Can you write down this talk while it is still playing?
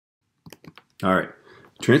All right.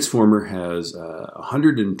 Transformer has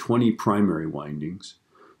 120 primary windings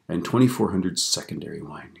and 2,400 secondary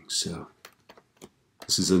windings. So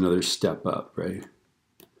this is another step up, right?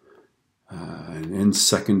 And N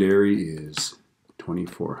secondary is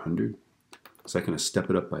 2,400. So I can step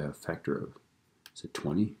it up by a factor of, is it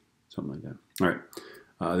 20? Something like that. All right.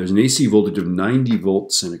 There's an AC voltage of 90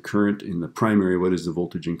 volts and a current in the primary. What is the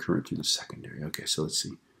voltage and current through the secondary? Okay, so let's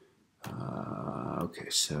see. Okay,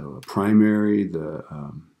 so primary, the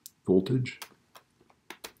voltage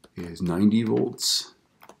is 90 volts,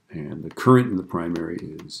 and the current in the primary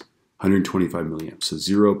is 125 milliamps, so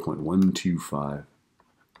 0.125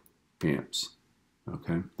 amps.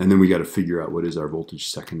 Okay, and then we got to figure out what is our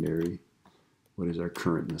voltage secondary, what is our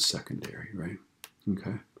current in the secondary, right?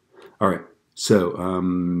 Okay, all right. So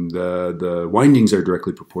the windings are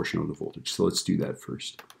directly proportional to voltage. So let's do that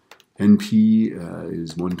first. NP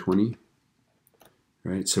is 120,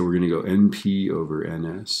 right? So we're going to go NP over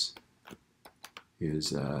NS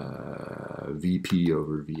is VP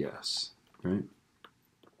over VS, right?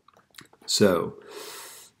 So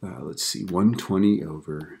let's see, 120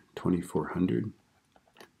 over 2,400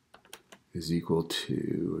 is equal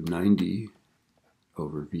to 90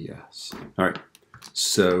 over VS. All right,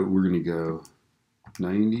 so we're going to go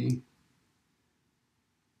 90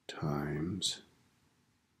 times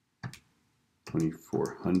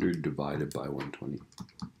 2,400 divided by 120.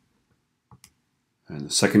 And the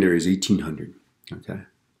secondary is 1,800, okay?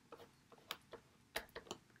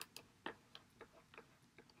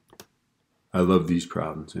 I love these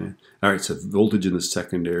problems, man. All right, so voltage in the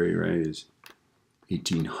secondary, right, is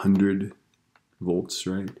 1,800 volts,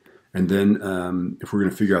 right? And then if we're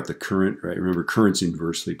going to figure out the current, right, remember current's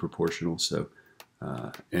inversely proportional, so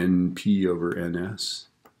NP over NS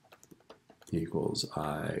equals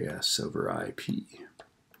IS over IP,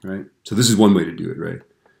 right? So this is one way to do it, right?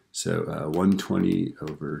 So 120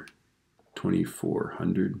 over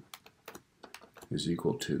 2,400 is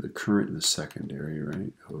equal to the current in the secondary,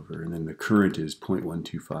 right? Over, and then the current is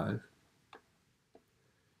 0.125.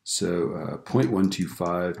 So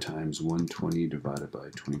 0.125 times 120 divided by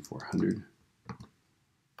 2,400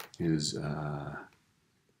 is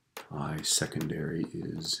I secondary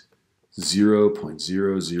is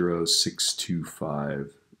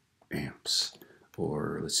 0.00625 amps,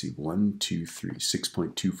 or let's see,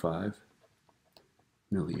 6.25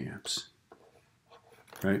 milliamps,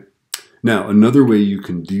 right? Now, another way you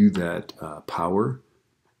can do that power,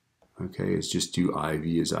 okay, is just do IV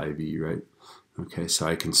as IV, right? Okay, so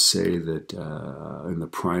I can say that in the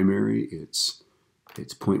primary, it's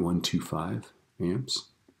 0.125 amps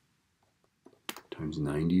times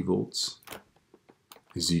 90 volts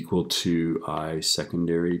is equal to I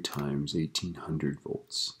secondary times 1,800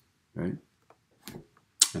 volts, right?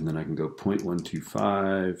 And then I can go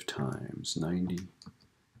 0.125 times 90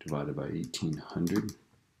 divided by 1,800.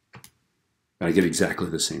 I get exactly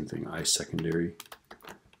the same thing. I secondary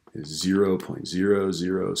is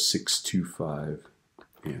 0.00625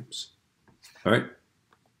 amps. All right.